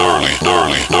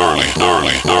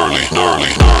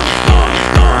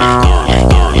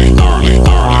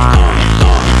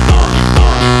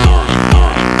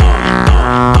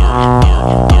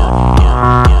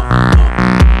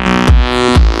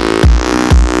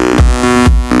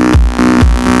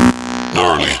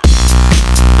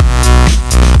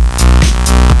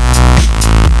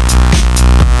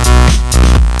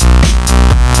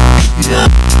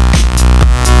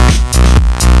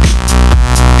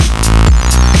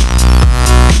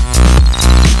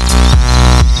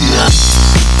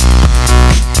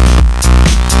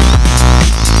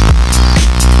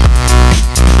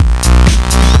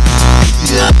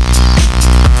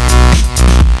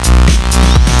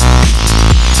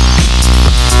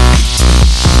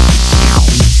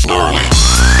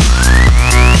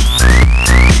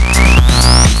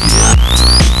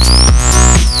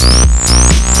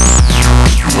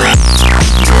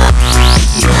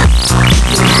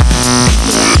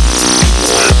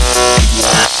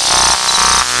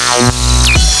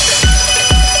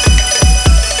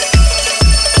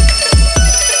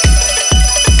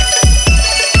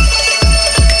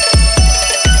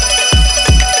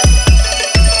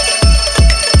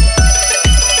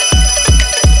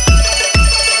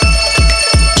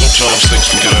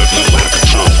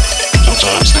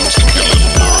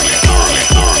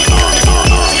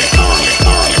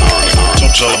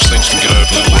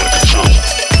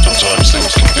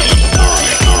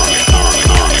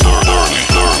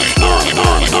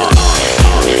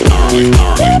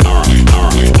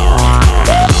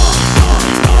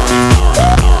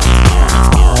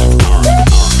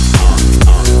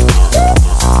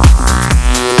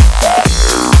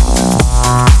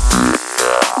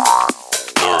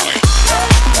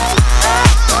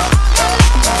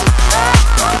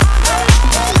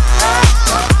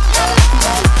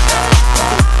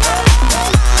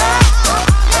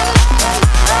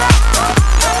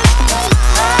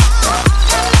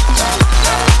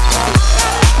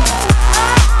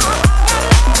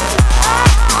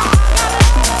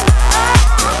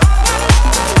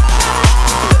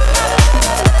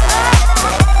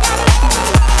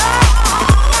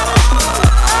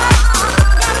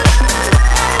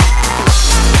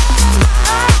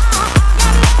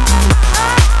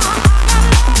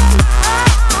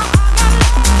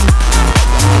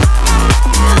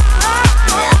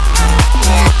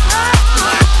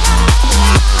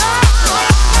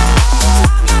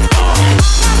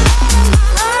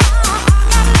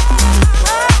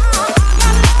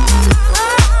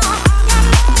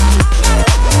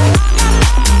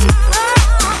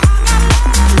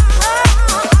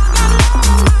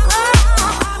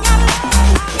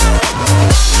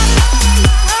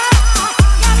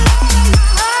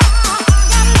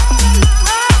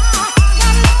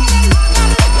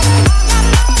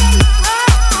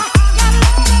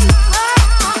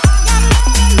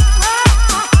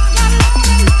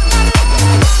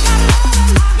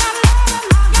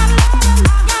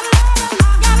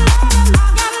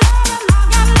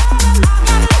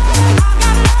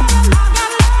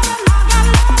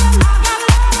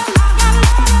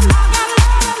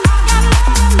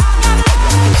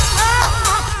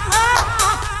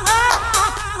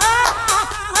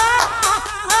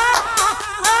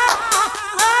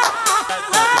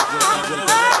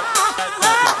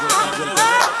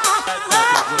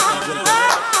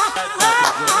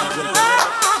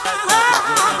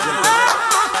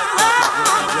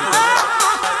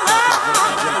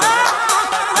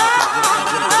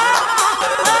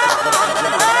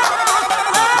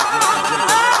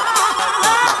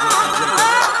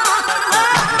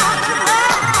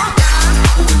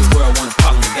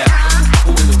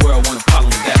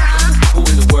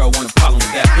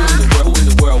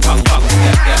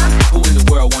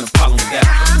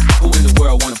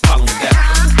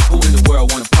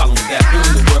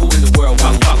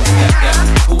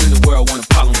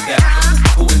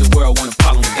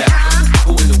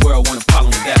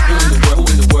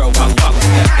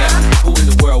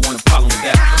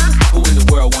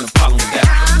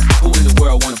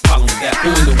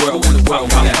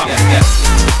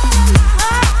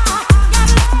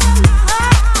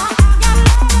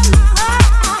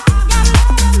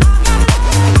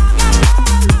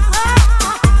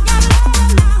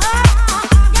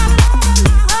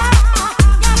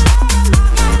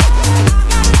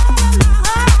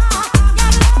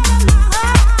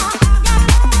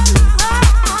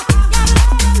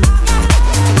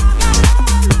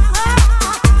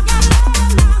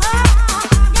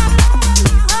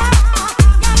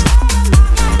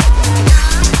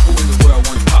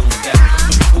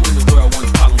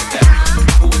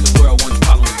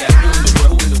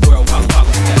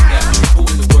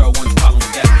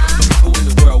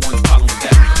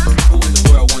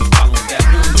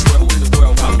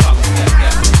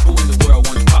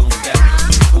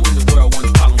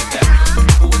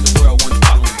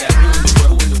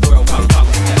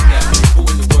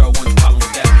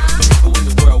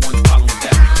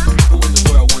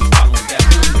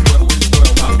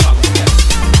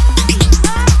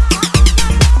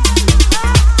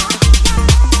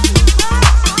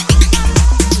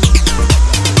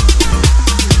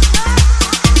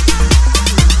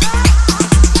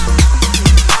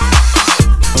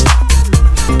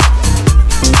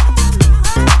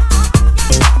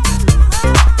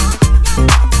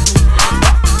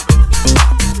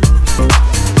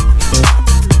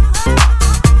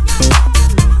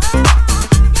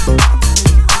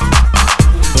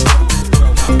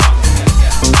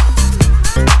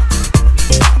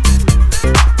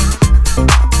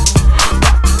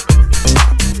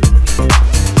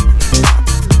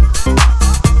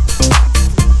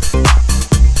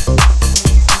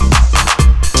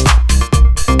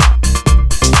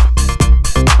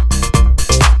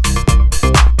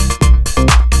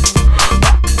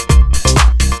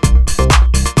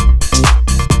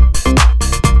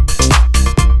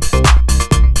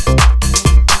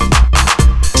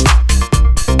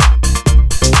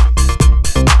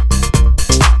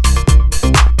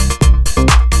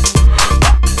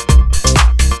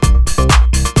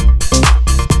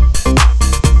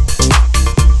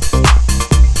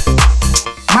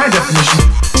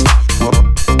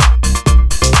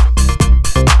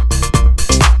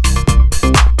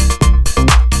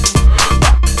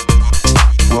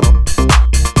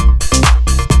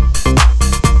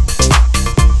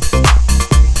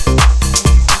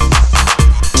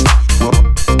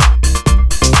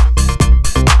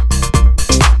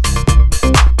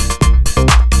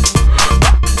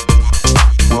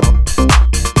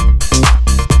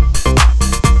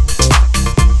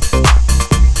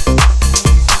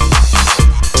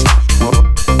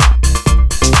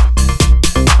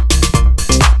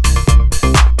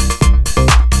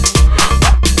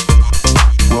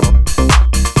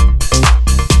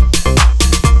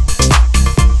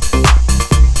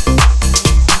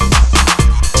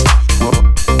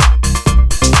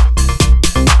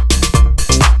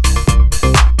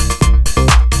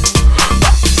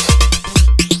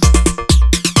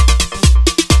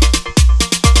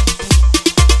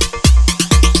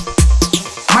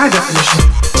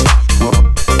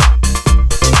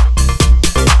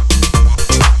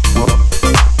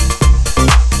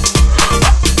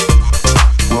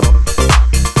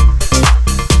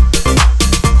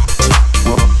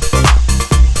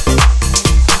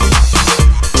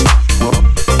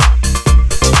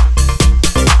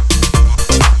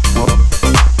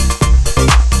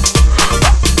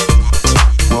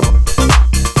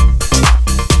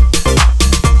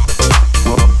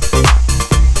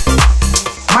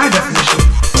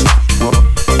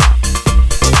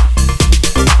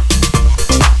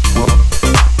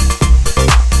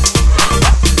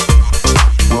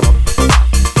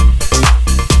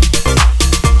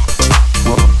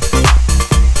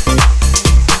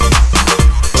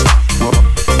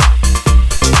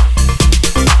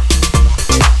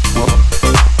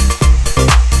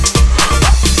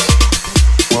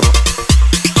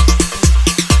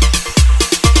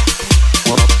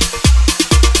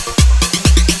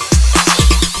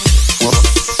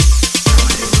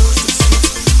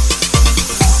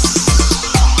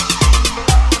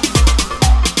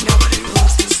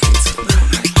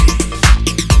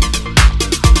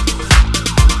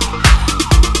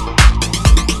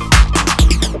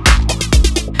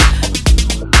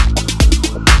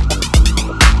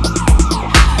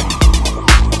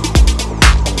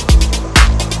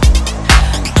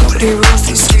 Nobody rules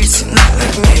these streets at night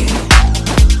like me.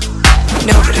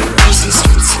 Nobody rules these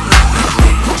streets at night like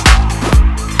me.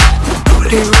 Nobody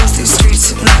rules these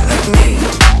streets at night like me.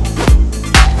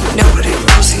 Nobody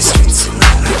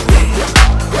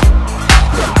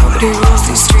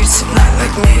rules these streets at night like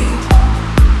me.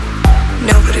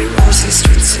 Nobody rules these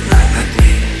streets at night like me.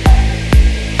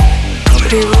 Nobody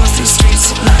rules these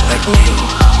streets at night like me.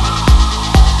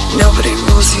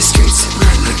 Nobody rules these streets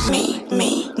at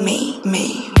night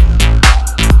like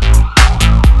me.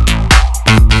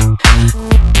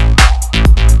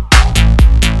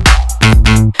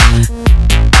 Nobody rules these streets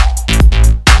at night like me,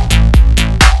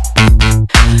 me.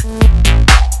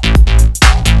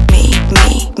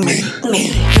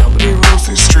 Nobody rules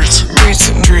these streets at night.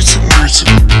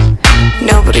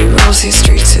 Nobody rules these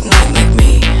streets at night like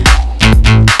me.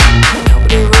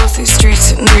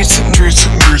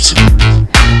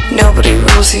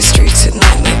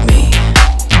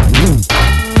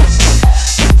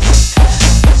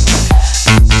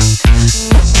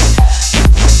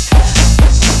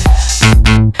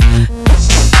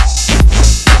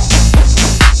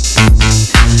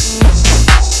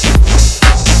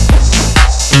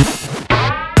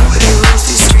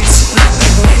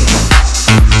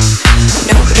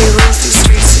 Nobody rules these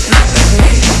streets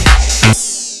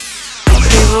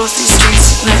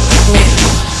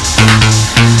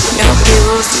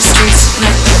at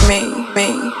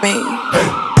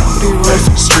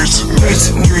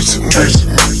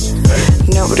night.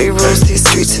 Nobody rules these streets at night like me. Nobody rules these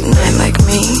streets at night like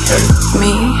me.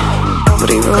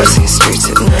 Nobody rules these streets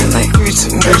at night like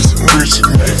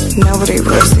Nobody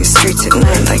rules these streets at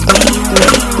night like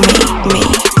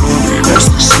me.